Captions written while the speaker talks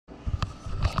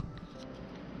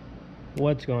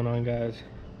What's going on, guys?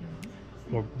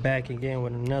 We're back again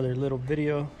with another little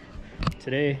video.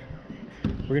 Today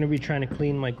we're gonna be trying to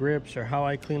clean my grips, or how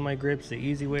I clean my grips, the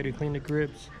easy way to clean the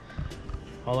grips.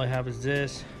 All I have is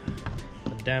this,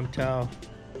 a damp towel.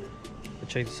 But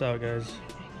check this out, guys.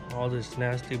 All this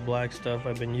nasty black stuff,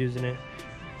 I've been using it.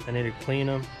 I need to clean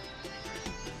them,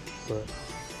 but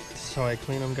this is how I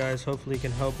clean them, guys. Hopefully it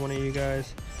can help one of you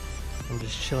guys. I'm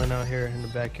just chilling out here in the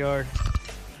backyard,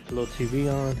 a little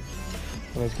TV on.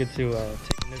 Let's get to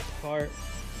taking this apart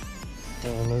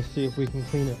and let's see if we can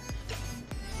clean it.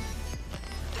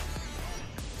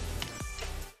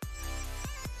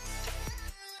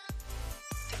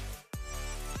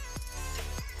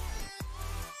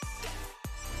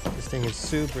 This thing is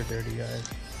super dirty, guys.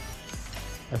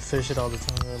 I fish it all the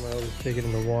time. I always take it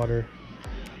in the water.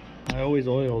 I always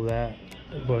oil that,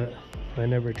 but I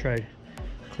never tried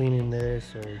cleaning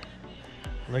this. Or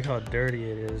look how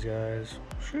dirty it is, guys.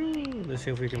 Whew. Let's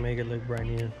see if we can make it look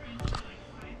brand new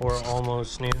or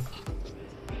almost new.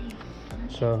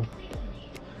 So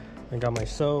I got my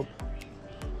soap.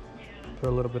 Put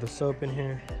a little bit of soap in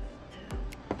here.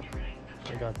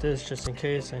 I got this just in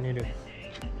case I need to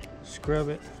scrub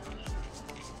it.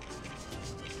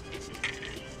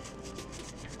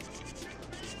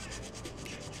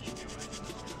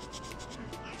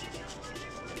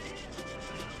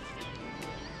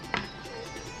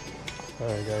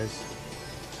 Alright, guys,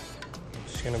 I'm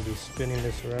just gonna be spinning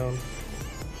this around.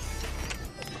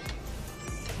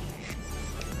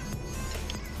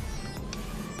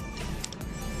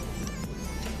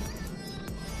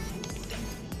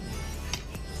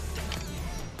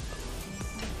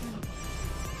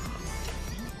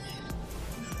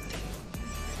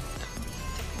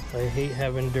 I hate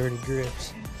having dirty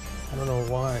grips. I don't know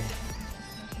why.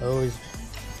 I always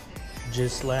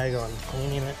just slag on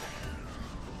cleaning it.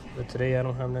 But today I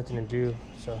don't have nothing to do,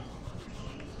 so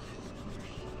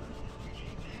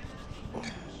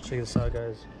check this out,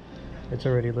 guys. It's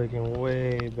already looking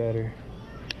way better.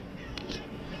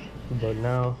 But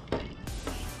now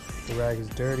the rag is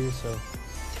dirty, so I'm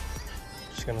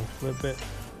just gonna flip it.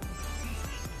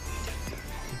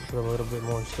 Put a little bit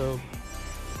more soap.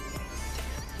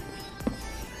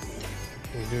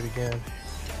 And do it again.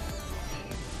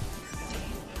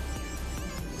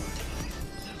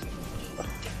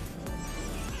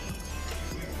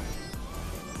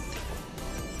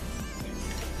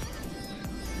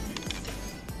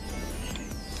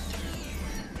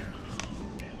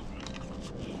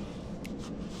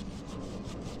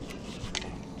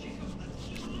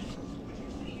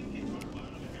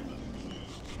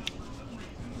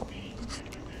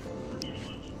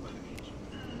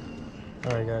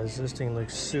 Alright, guys, this thing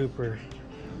looks super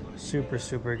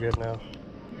good now.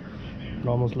 It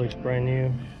almost looks brand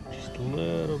new. Just a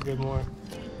little bit more.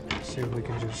 Let's see if we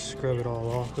can just scrub it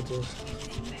all off with this.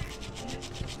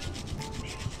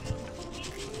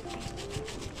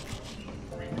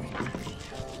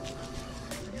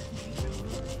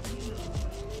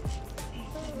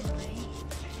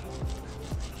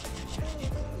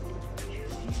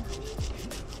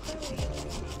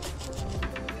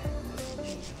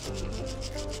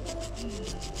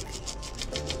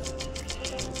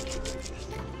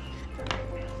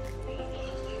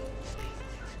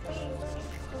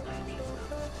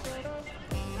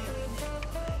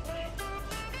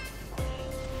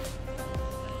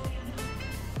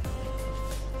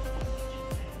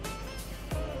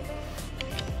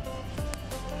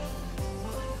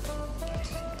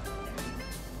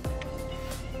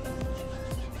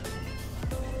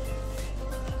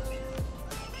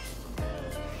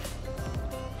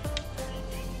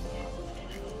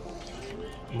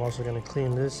 I'm also going to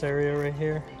clean this area right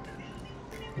here.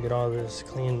 Get all this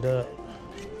cleaned up.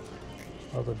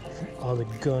 All the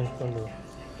gunk from the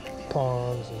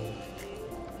ponds and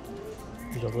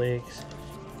the lakes.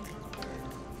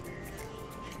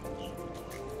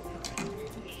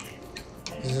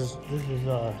 This is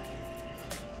a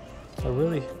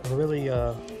really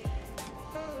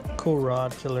cool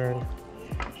rod to learn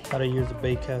how to use a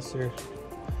bait caster.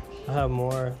 I have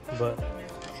more, but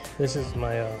this is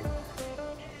my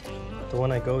the one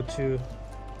I go to.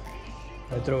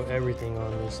 I throw everything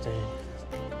on this thing.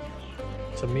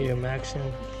 It's a medium action.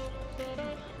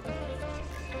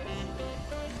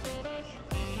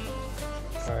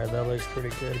 Alright, that looks pretty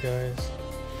good, guys.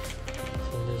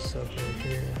 Clean this up right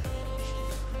here.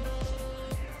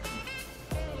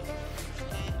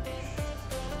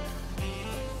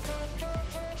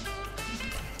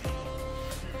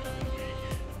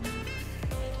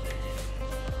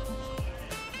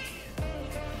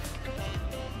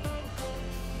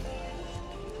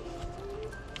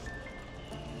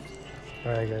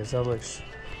 Alright guys, that looks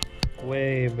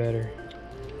way better.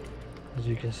 As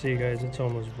you can see guys, it's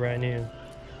almost brand new.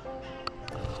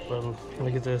 But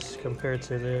look at this compared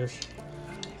to this.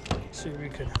 Let's see if we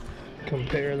can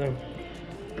compare them.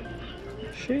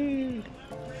 Sheesh.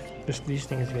 Just these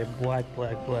things get black.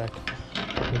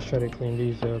 Let's try to clean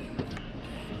these up.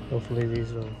 Hopefully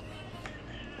these will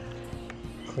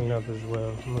clean up as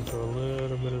well. I'm gonna throw a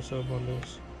little bit of soap on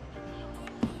this.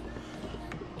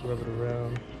 Rub it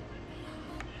around.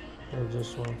 Or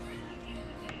this one.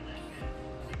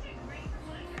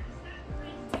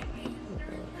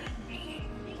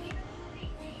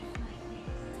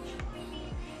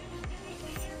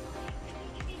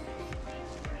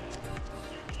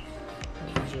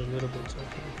 These are a little bit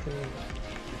tough to clean.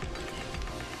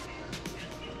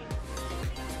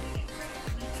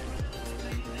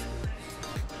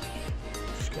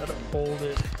 Just gotta hold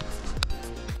it.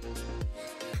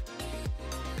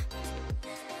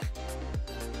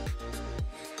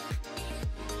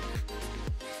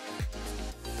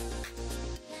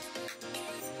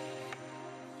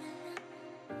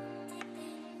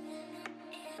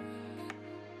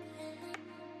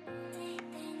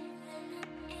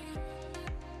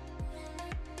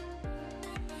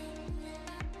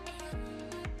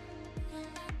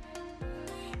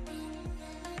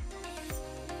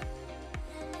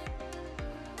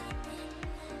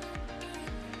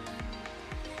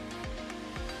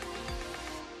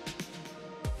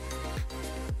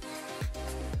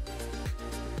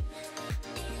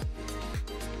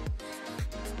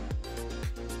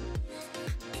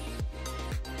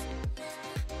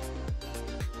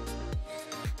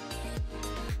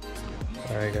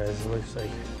 Alright guys, it looks like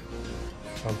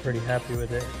I'm pretty happy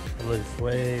with it. It looks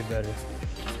way better.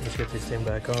 Let's get this thing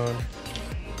back on.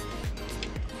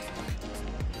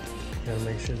 Gotta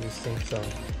make sure this thing's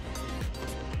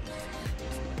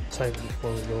tight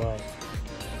before we go out.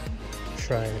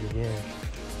 Try it again.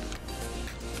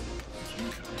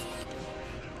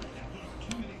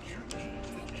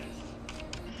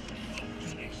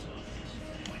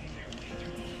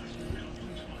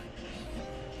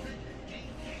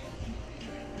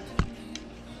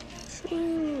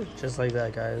 Just like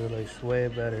that guys, it looks way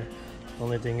better.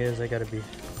 Only thing is I gotta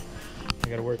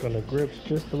work on the grips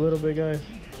just a little bit guys.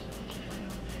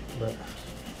 But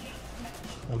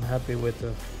I'm happy with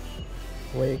the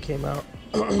way it came out.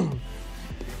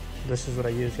 This is what I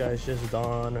use guys, just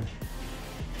Dawn,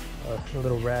 a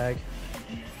little rag.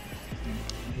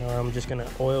 Now I'm just gonna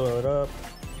oil it up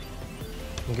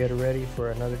and get it ready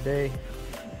for another day.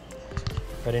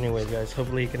 But anyways guys,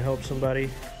 hopefully it can help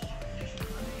somebody.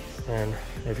 And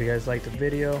if you guys liked the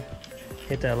video,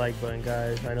 hit that like button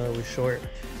guys. I know it was short,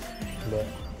 but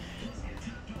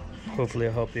hopefully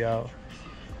it'll help you out.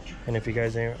 And if you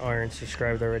guys aren't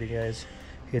subscribed already guys,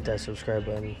 hit that subscribe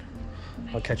button.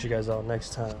 I'll catch you guys all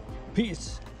next time.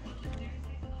 Peace.